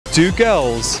Do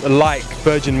girls like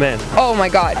virgin men? Oh my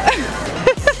god.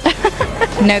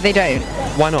 No, they don't.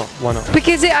 Why not? Why not?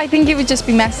 Because I think it would just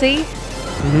be messy.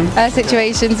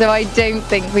 Situation, so I don't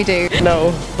think we do.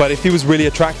 No. But if he was really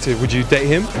attractive, would you date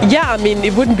him? Yeah, I mean,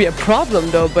 it wouldn't be a problem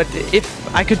though, but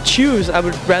if I could choose, I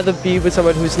would rather be with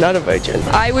someone who's not a virgin.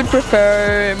 I would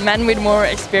prefer men with more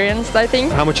experience, I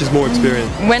think. How much is more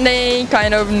experience? When they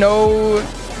kind of know,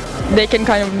 they can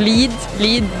kind of lead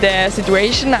the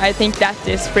situation, I think that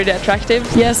is pretty attractive.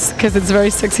 Yes, because it's very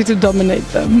sexy to dominate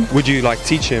them. Would you like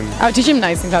teach him? I'll teach him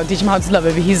nice things. I'll teach him how to love.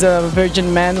 If he's a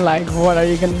virgin man, like, what are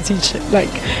you going to teach him?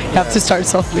 Like, you have to start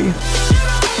softly.